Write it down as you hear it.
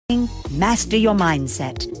Master Your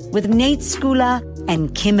Mindset with Nate Schooler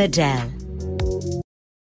and Kim Adele.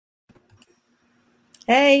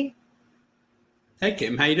 Hey. Hey,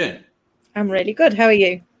 Kim. How you doing? I'm really good. How are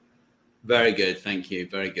you? Very good. Thank you.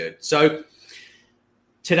 Very good. So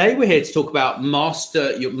today we're here to talk about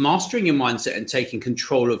mastering your mindset and taking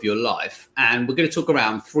control of your life. And we're going to talk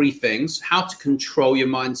around three things: how to control your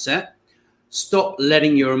mindset, stop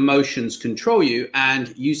letting your emotions control you,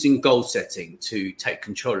 and using goal setting to take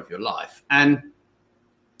control of your life. And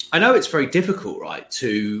I know it's very difficult, right,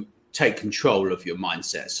 to take control of your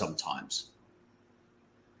mindset sometimes.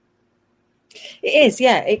 It is,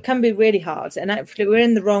 yeah. It can be really hard. And actually, we're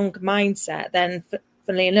in the wrong mindset, then,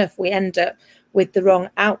 funnily enough, we end up with the wrong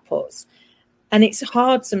outputs. And it's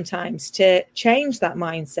hard sometimes to change that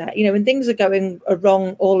mindset. You know, when things are going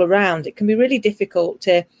wrong all around, it can be really difficult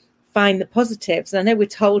to find the positives. And I know we're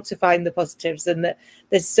told to find the positives and that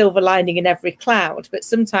there's silver lining in every cloud, but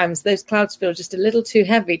sometimes those clouds feel just a little too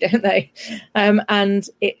heavy, don't they? And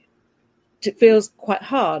it feels quite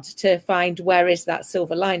hard to find where is that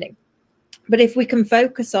silver lining. But if we can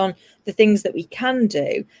focus on the things that we can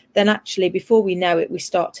do, then actually before we know it, we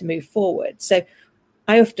start to move forward. So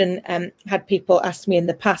I often had people ask me in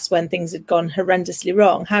the past when things had gone horrendously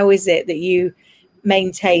wrong, how is it that you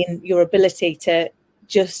maintain your ability to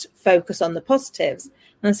just focus on the positives?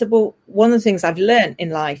 And I said, well, one of the things I've learned in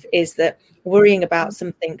life is that worrying about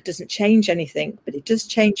something doesn't change anything, but it does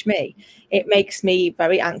change me. It makes me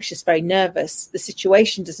very anxious, very nervous. The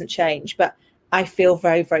situation doesn't change, but I feel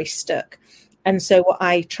very, very stuck. And so what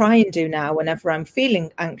I try and do now whenever I'm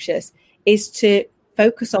feeling anxious is to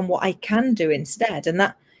focus on what I can do instead. And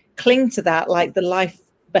that cling to that like the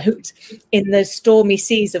lifeboat in the stormy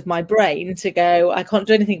seas of my brain to go, I can't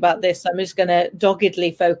do anything about this. I'm just going to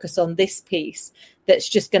doggedly focus on this piece that's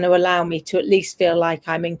just going to allow me to at least feel like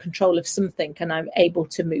I'm in control of something and I'm able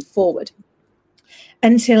to move forward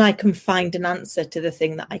until I can find an answer to the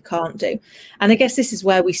thing that I can't do. And I guess this is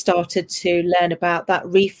where we started to learn about that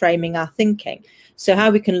reframing our thinking. So how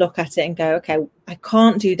we can look at it and go, okay, I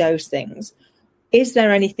can't do those things. Is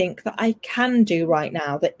there anything that I can do right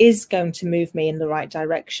now that is going to move me in the right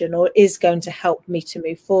direction or is going to help me to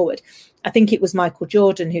move forward? I think it was Michael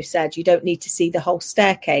Jordan who said, you don't need to see the whole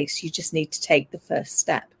staircase. You just need to take the first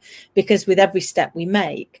step, because with every step we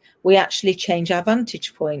make, we actually change our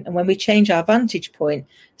vantage point. And when we change our vantage point,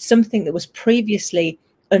 something that was previously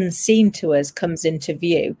unseen to us comes into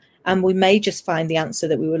view, and we may just find the answer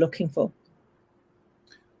that we were looking for.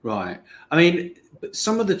 Right. I mean,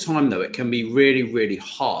 some of the time, though, it can be really, really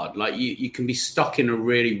hard. Like you can be stuck in a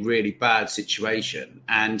really, really bad situation.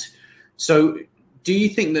 And so do you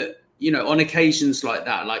think that, you know, on occasions like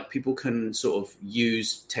that, like people can sort of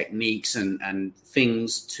use techniques and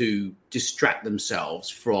things to distract themselves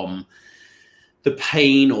from the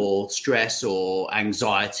pain or stress or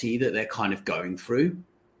anxiety that they're kind of going through?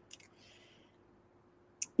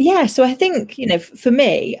 Yeah. So I think, you know, for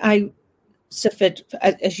me, I suffered,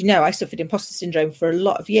 as you know, I suffered imposter syndrome for a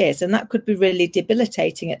lot of years, and that could be really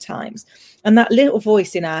debilitating at times. And that little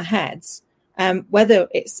voice in our heads, whether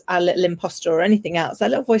it's our little imposter or anything else, that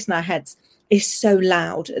little voice in our heads is so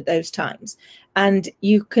loud at those times. And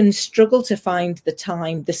you can struggle to find the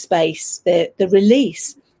time, the space, the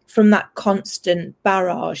release from that constant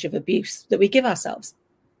barrage of abuse that we give ourselves.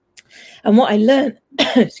 And what I learned,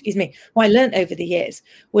 what I learned over the years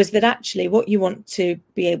was that actually what you want to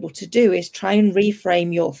be able to do is try and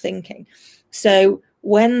reframe your thinking. So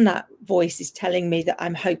when that voice is telling me that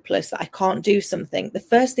I'm hopeless, that I can't do something, the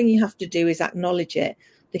first thing you have to do is acknowledge it.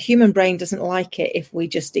 The human brain doesn't like it if we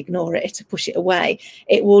just ignore it, to push it away.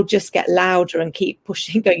 It will just get louder and keep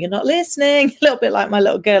pushing, going, you're not listening, a little bit like my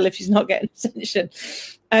little girl if she's not getting attention.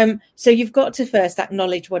 So you've got to first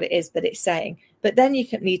acknowledge what it is that it's saying. But then you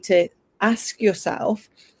need to ask yourself,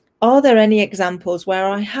 are there any examples where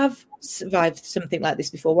I have survived something like this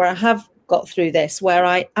before, where I have got through this, where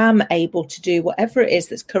I am able to do whatever it is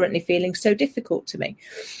that's currently feeling so difficult to me?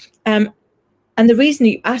 And the reason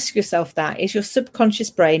you ask yourself that is your subconscious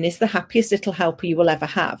brain is the happiest little helper you will ever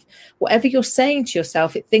have. Whatever you're saying to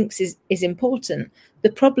yourself, it thinks is important.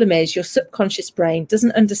 The problem is your subconscious brain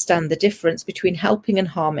doesn't understand the difference between helping and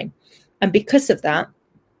harming. And because of that,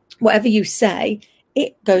 whatever you say,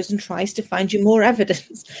 it goes and tries to find you more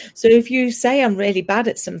evidence. So if you say I'm really bad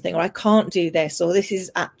at something, or I can't do this, or this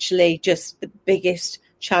is actually just the biggest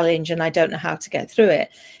challenge and I don't know how to get through it,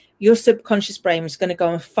 your subconscious brain is going to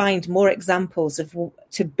go and find more examples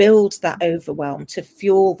to build that overwhelm, to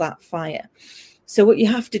fuel that fire. So what you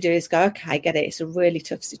have to do is go, okay, I get it. It's a really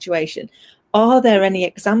tough situation. Are there any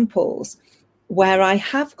examples where I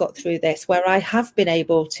have got through this, where I have been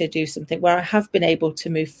able to do something, where I have been able to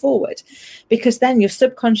move forward. Because then your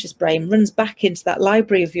subconscious brain runs back into that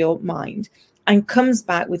library of your mind and comes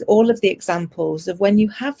back with all of the examples of when you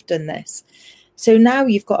have done this. So now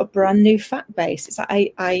you've got a brand new fact base. It's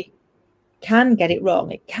like, I can get it wrong.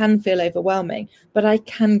 It can feel overwhelming, but I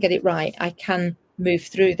can get it right. I can move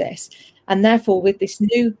through this. And therefore, with this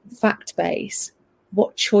new fact base,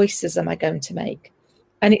 what choices am I going to make?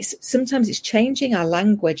 And sometimes it's changing our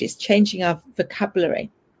language, it's changing our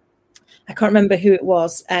vocabulary. I can't remember who it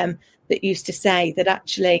was that used to say that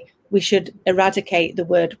actually we should eradicate the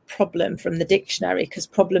word problem from the dictionary, because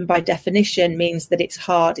problem by definition means that it's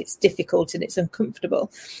hard, it's difficult, and it's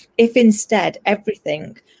uncomfortable. If instead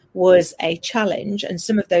everything was a challenge, and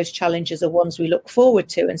some of those challenges are ones we look forward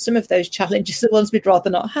to, and some of those challenges are ones we'd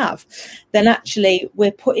rather not have, then actually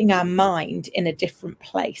we're putting our mind in a different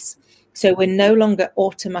place. So we're no longer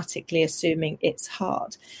automatically assuming it's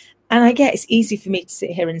hard. And I get it's easy for me to sit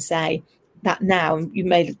here and say that now. You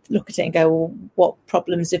may look at it and go, well, what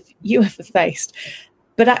problems have you ever faced?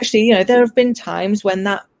 But actually, you know, there have been times when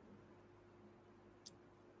that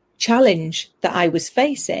challenge that I was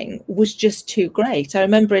facing was just too great. I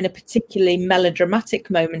remember in a particularly melodramatic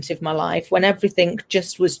moment of my life when everything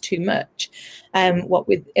just was too much, what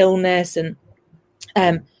with illness and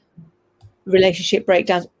relationship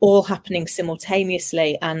breakdowns all happening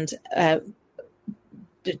simultaneously, and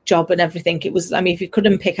the job and everything. It was, I mean, if you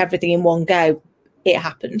couldn't pick everything in one go, it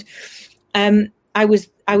happened. I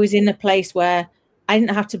was in a place where I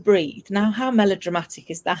didn't have to breathe. Now, how melodramatic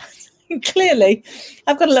is that? Clearly,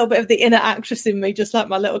 I've got a little bit of the inner actress in me, just like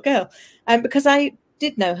my little girl, because I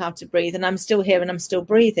did know how to breathe, and I'm still here and I'm still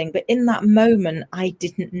breathing. But in that moment, I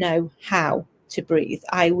didn't know how to breathe.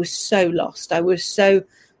 I was so lost. I was so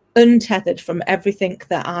untethered from everything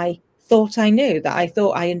that I thought I knew, that I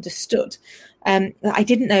thought I understood, that I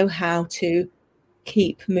didn't know how to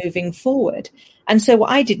keep moving forward. And so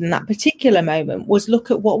what I did in that particular moment was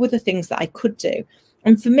look at what were the things that I could do.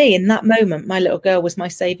 And for me, in that moment, my little girl was my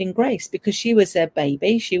saving grace, because she was a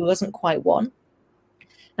baby. She wasn't quite one.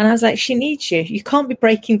 And I was like, she needs you. You can't be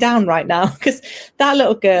breaking down right now, because that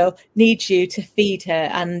little girl needs you to feed her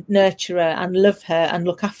and nurture her and love her and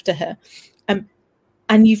look after her.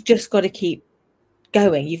 And you've just got to keep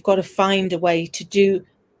going. You've got to find a way to do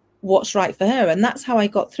what's right for her. And that's how I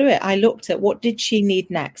got through it. I looked at what did she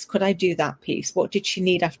need next? Could I do that piece? What did she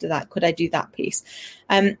need after that? Could I do that piece?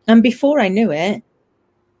 And before I knew it,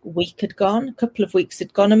 a week had gone, a couple of weeks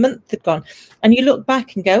had gone, a month had gone. And you look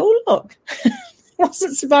back and go, oh, look, it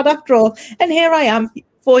wasn't so bad after all. And here I am,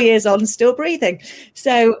 4 years on, still breathing.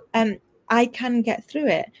 So I can get through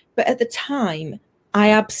it. But at the time, I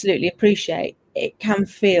absolutely appreciate it can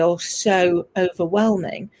feel so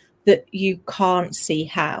overwhelming that you can't see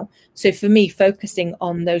how. So for me, focusing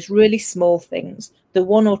on those really small things, the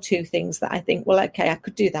one or two things that I think, well, okay, I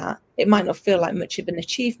could do that. It might not feel like much of an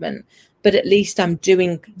achievement, but at least I'm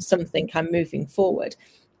doing something, I'm moving forward.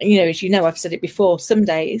 And, you know, as you know, I've said it before, some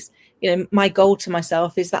days, you know, my goal to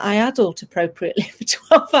myself is that I adult appropriately for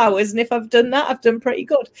 12 hours. And if I've done that, I've done pretty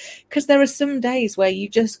good, because there are some days where you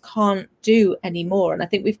just can't do anymore. And I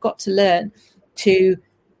think we've got to learn to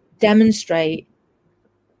demonstrate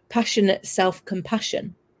passionate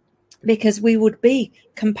self-compassion, because we would be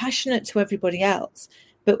compassionate to everybody else,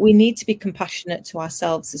 but we need to be compassionate to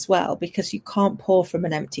ourselves as well, because you can't pour from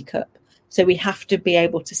an empty cup. So we have to be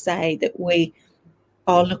able to say that we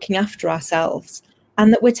are looking after ourselves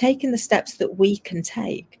and that we're taking the steps that we can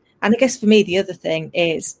take. And I guess for me, the other thing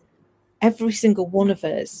is every single one of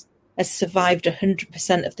us has survived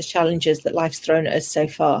 100% of the challenges that life's thrown at us so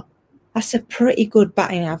far. That's a pretty good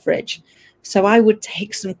batting average. So I would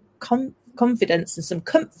take some confidence and some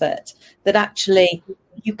comfort that actually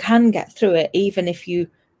you can get through it, even if you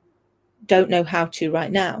don't know how to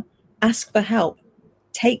right now. Ask for help.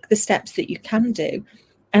 Take the steps that you can do,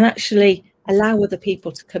 and actually allow other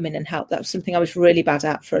people to come in and help. That was something I was really bad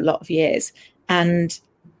at for a lot of years, and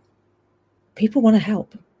people want to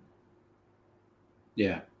help.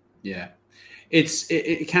 Yeah.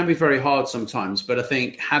 It can be very hard sometimes, but I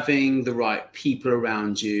think having the right people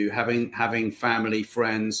around you, having family,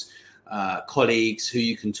 friends, colleagues who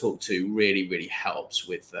you can talk to really, really helps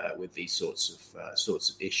with these sorts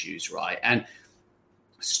of issues, right? And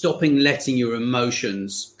stopping letting your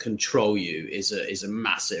emotions control you is a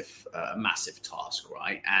massive task,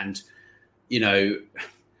 right? And you know,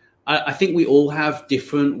 I think we all have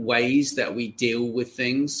different ways that we deal with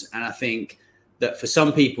things, and I think that for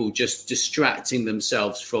some people, just distracting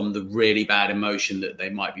themselves from the really bad emotion that they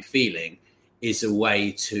might be feeling is a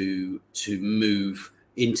way to move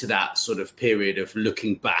into that sort of period of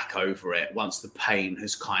looking back over it once the pain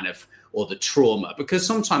has kind of, or the trauma, because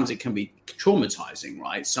sometimes it can be traumatizing,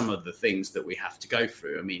 right? Some of the things that we have to go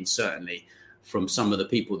through. I mean, certainly from some of the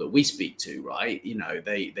people that we speak to, right? You know,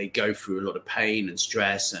 they go through a lot of pain and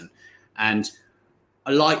stress, and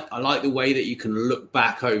I like the way that you can look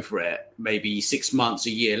back over it maybe 6 months, a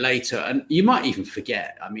year later, and you might even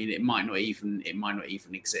forget. I mean, it might not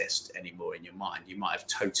even exist anymore in your mind. You might have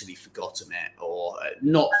totally forgotten it, or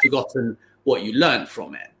not forgotten what you learned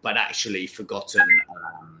from it, but actually forgotten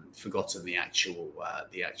the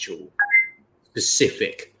actual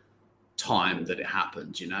specific time that it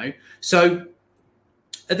happened, you know? So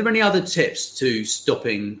are there any other tips to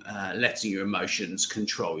stopping letting your emotions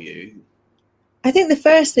control you? I think the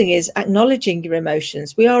first thing is acknowledging your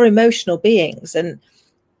emotions. We are emotional beings, and,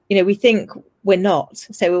 you know, we think we're not.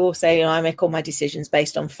 So we all say, you know, I make all my decisions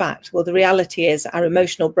based on fact. Well, the reality is our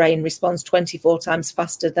emotional brain responds 24 times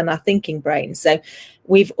faster than our thinking brain. So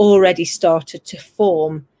we've already started to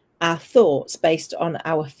form our thoughts based on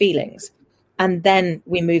our feelings. And then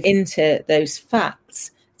we move into those facts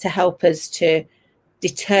to help us to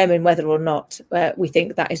determine whether or not we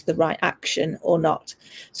think that is the right action or not.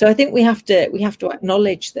 So I think we have to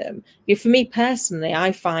acknowledge them. For me personally,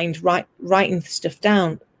 I find writing stuff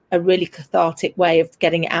down a really cathartic way of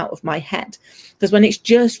getting it out of my head, because when it's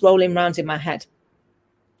just rolling around in my head,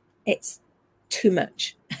 it's too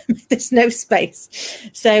much. There's no space.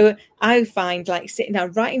 So I find like sitting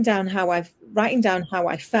down, writing down how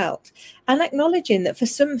I felt, and acknowledging that for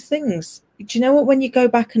some things, do you know what, when you go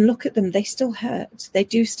back and look at them, they still hurt. They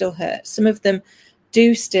do still hurt. Some of them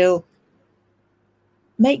do still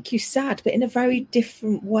make you sad, but in a very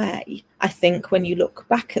different way, I think, when you look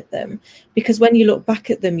back at them. Because when you look back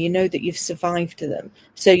at them, you know that you've survived them.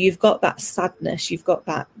 So you've got that sadness, you've got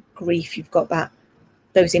that grief, you've got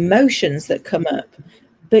those emotions that come up,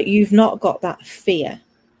 but you've not got that fear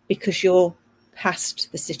because you're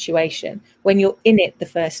past the situation. When you're in it the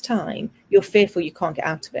first time, you're fearful you can't get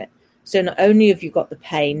out of it. So not only have you got the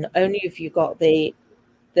pain, not only have you got the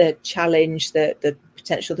challenge, the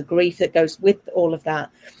potential, the grief that goes with all of that,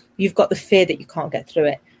 you've got the fear that you can't get through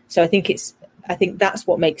it. So I think that's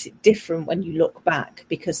what makes it different when you look back,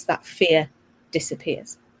 because that fear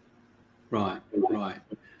disappears. Right.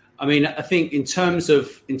 I mean, I think in terms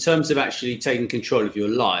of actually taking control of your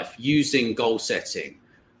life, using goal setting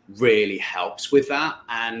really helps with that.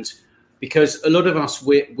 And because a lot of us,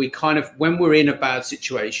 we kind of, when we're in a bad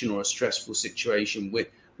situation or a stressful situation,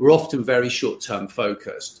 we're often very short-term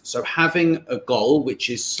focused. So having a goal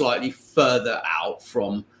which is slightly further out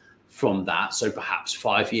from that, so perhaps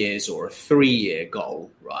 5 years or a 3-year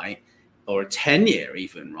goal, right, or a 10-year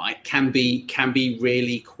even, right, can be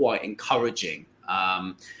really quite encouraging,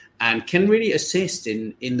 and can really assist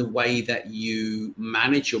in the way that you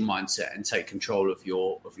manage your mindset and take control of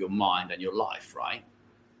your mind and your life, right?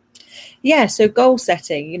 Yeah, so goal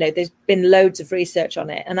setting, you know, there's been loads of research on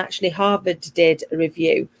it. And actually Harvard did a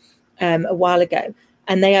review a while ago,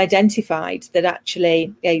 and they identified that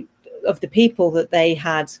actually of the people that they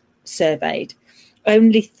had surveyed,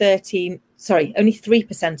 only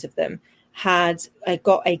 3% of them had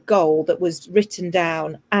got a goal that was written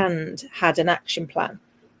down and had an action plan,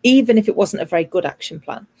 even if it wasn't a very good action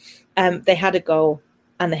plan. They had a goal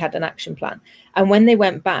and they had an action plan. And when they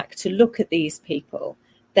went back to look at these people,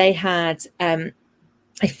 they had, I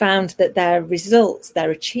found that their results,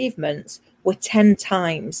 their achievements were 10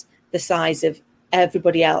 times the size of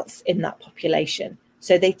everybody else in that population.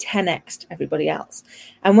 So they 10x'd everybody else.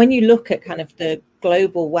 And when you look at kind of the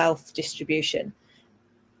global wealth distribution,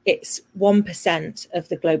 it's 1% of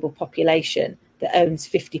the global population that owns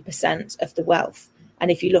 50% of the wealth. And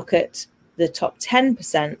if you look at the top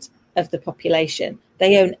 10% of the population,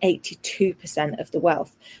 they own 82% of the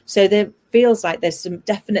wealth. So there feels like there's some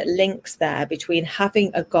definite links there between having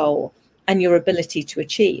a goal and your ability to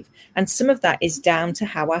achieve. And some of that is down to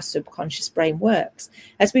how our subconscious brain works.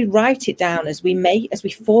 As we write it down, as we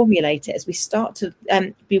formulate it, as we start to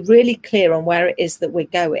be really clear on where it is that we're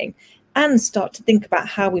going and start to think about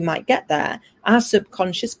how we might get there, our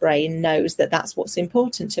subconscious brain knows that that's what's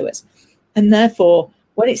important to us. And therefore,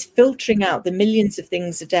 when it's filtering out the millions of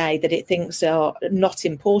things a day that it thinks are not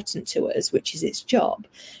important to us, which is its job,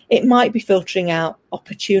 it might be filtering out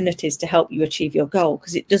opportunities to help you achieve your goal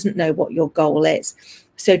because it doesn't know what your goal is.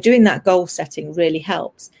 So doing that goal setting really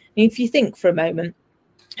helps. I mean, if you think for a moment,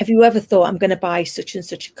 have you ever thought, I'm going to buy such and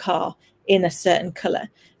such a car in a certain colour?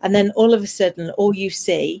 And then all of a sudden, all you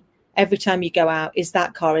see every time you go out is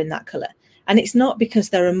that car in that colour. And it's not because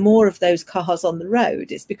there are more of those cars on the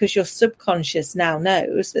road. It's because your subconscious now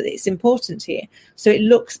knows that it's important to you. So it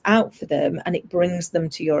looks out for them and it brings them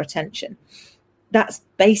to your attention. That's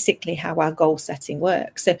basically how our goal setting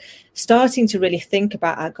works. So starting to really think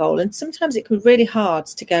about our goal, and sometimes it can be really hard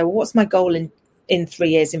to go, well, what's my goal in 3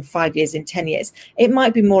 years, in 5 years, in 10 years? It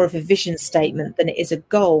might be more of a vision statement than it is a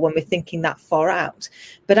goal when we're thinking that far out.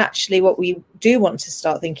 But actually what we do want to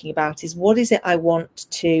start thinking about is, what is it I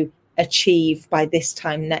want to achieve by this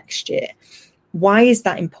time next year? Why is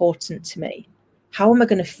that important to me? How am I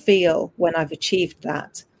going to feel when I've achieved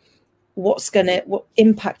that? What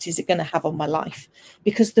impact is it going to have on my life?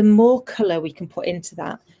 Because the more color we can put into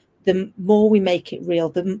that, the more we make it real,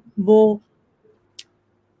 the more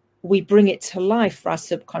we bring it to life for our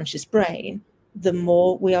subconscious brain, the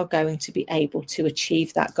more we are going to be able to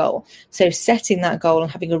achieve that goal. So setting that goal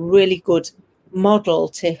and having a really good model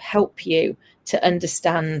to help you to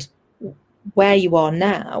understand where you are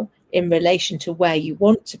now in relation to where you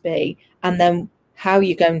want to be, and then how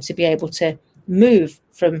you're going to be able to move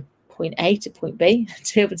from point A to point B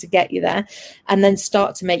to be able to get you there, and then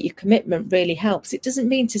start to make your commitment, really helps. It doesn't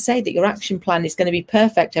mean to say that your action plan is going to be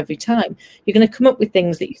perfect every time. You're going to come up with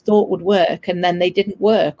things that you thought would work and then they didn't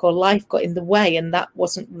work, or life got in the way and that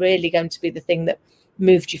wasn't really going to be the thing that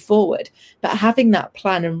moved you forward. But having that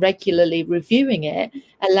plan and regularly reviewing it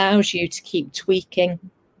allows you to keep tweaking,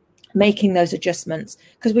 making those adjustments,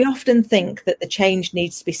 because we often think that the change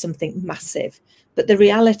needs to be something massive. But the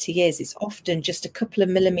reality is it's often just a couple of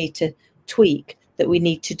millimeter tweak that we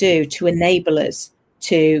need to do to enable us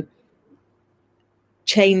to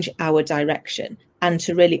change our direction and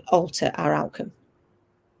to really alter our outcome.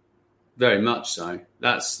 Very much so.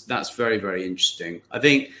 That's very, very interesting. I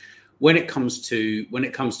think when it comes to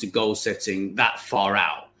goal setting that far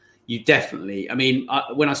out, you definitely, I mean,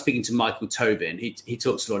 when I was speaking to Michael Tobin, he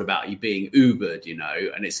talks a lot about you being Ubered,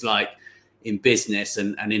 and it's like, in business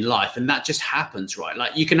and in life, and that just happens, right?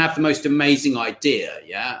 Like, you can have the most amazing idea,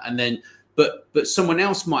 and then but someone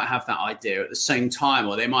else might have that idea at the same time,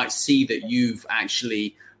 or they might see that you've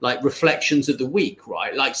actually, like, reflections of the week,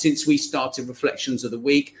 right? Like, since we started reflections of the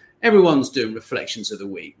week, everyone's doing reflections of the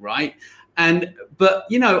week, right? But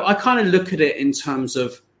I kind of look at it in terms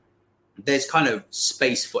of there's kind of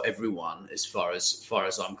space for everyone as far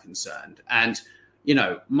as I'm concerned. And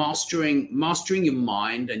mastering your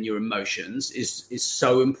mind and your emotions is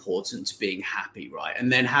so important to being happy, right?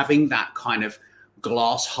 And then having that kind of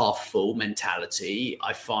glass half full mentality,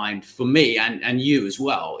 I find, for me and you as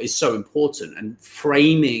well, is so important. And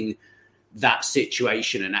framing that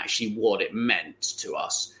situation and actually what it meant to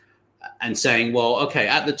us, and saying, well, okay,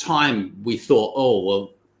 at the time we thought, oh,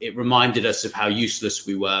 well, it reminded us of how useless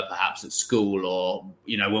we were perhaps at school, or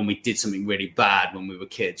when we did something really bad when we were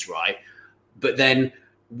kids, right? But then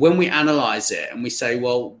when we analyze it and we say,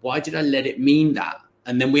 well, why did I let it mean that?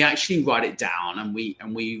 And then we actually write it down and we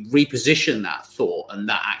reposition that thought and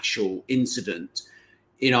that actual incident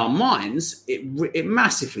in our minds, it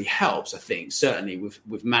massively helps, I think, certainly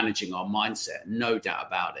with managing our mindset. No doubt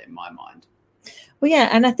about it in my mind. Well, yeah.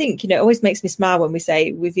 And I think, it always makes me smile when we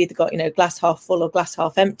say we've either got, glass half full or glass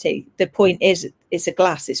half empty. The point is, it's a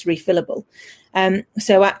glass, it's refillable.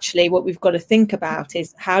 So actually what we've got to think about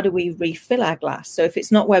is, how do we refill our glass? So if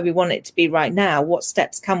it's not where we want it to be right now, what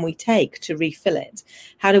steps can we take to refill it?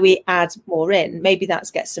 How do we add more in? Maybe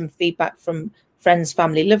that's get some feedback from friends,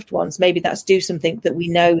 family, loved ones. Maybe that's do something that we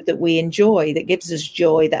know that we enjoy, that gives us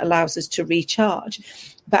joy, that allows us to recharge.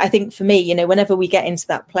 But I think for me, whenever we get into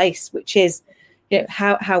that place, which is,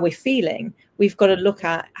 how we're feeling, we've got to look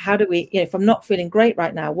at, how do we, if I'm not feeling great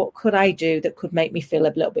right now, what could I do that could make me feel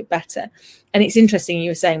a little bit better? And it's interesting,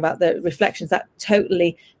 you were saying about the reflections, that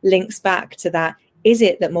totally links back to that. Is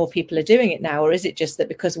it that more people are doing it now, or is it just that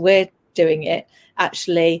because we're doing it,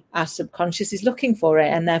 actually our subconscious is looking for it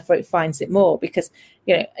and therefore it finds it more? Because,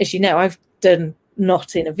 as you know, I've done,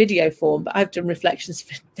 not in a video form, but I've done reflections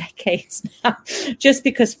for decades now, just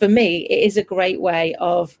because for me, it is a great way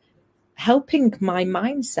of helping my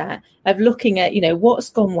mindset, of looking at,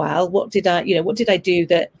 what's gone well, what did I do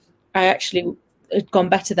that I actually had gone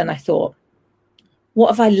better than I thought? What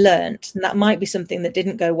have I learned? And that might be something that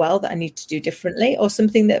didn't go well that I need to do differently, or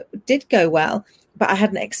something that did go well, but I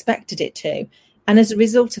hadn't expected it to. And as a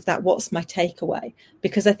result of that, what's my takeaway?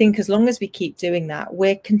 Because I think as long as we keep doing that,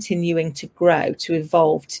 we're continuing to grow, to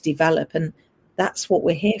evolve, to develop. And that's what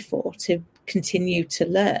we're here for, to continue to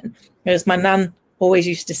learn. As my nan always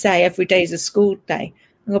used to say, every day is a school day.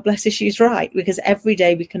 And God bless her, she's right, because every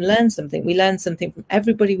day we can learn something. We learn something from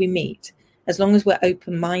everybody we meet, as long as we're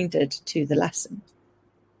open-minded to the lesson.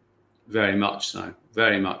 Very much so.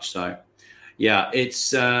 Very much so. Yeah,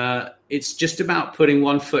 it's just about putting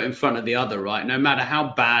one foot in front of the other, right? No matter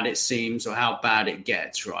how bad it seems or how bad it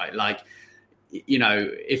gets, right? Like, you know,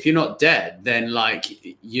 if you're not dead, then like,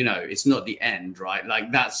 you know, it's not the end, right?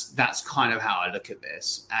 Like that's kind of how I look at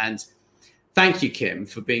this. And thank you, Kim,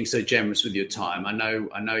 for being so generous with your time. I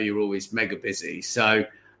know you're always mega busy. So,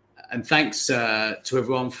 and thanks to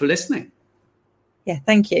everyone for listening. Yeah,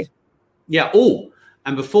 thank you. Yeah. Oh,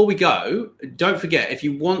 and before we go, don't forget, if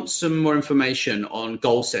you want some more information on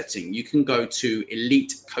goal setting, you can go to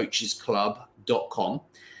elitecoachesclub.com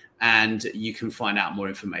and you can find out more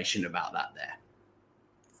information about that there.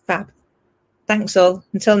 Fab. Thanks all.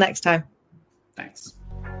 Until next time. Thanks.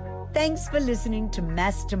 Thanks for listening to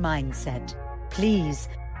Master Mindset. Please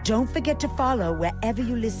don't forget to follow wherever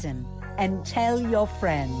you listen and tell your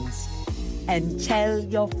friends.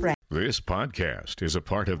 This podcast is a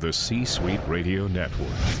part of the C-Suite Radio Network.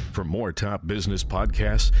 For more top business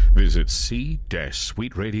podcasts, visit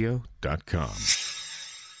c-suiteradio.com.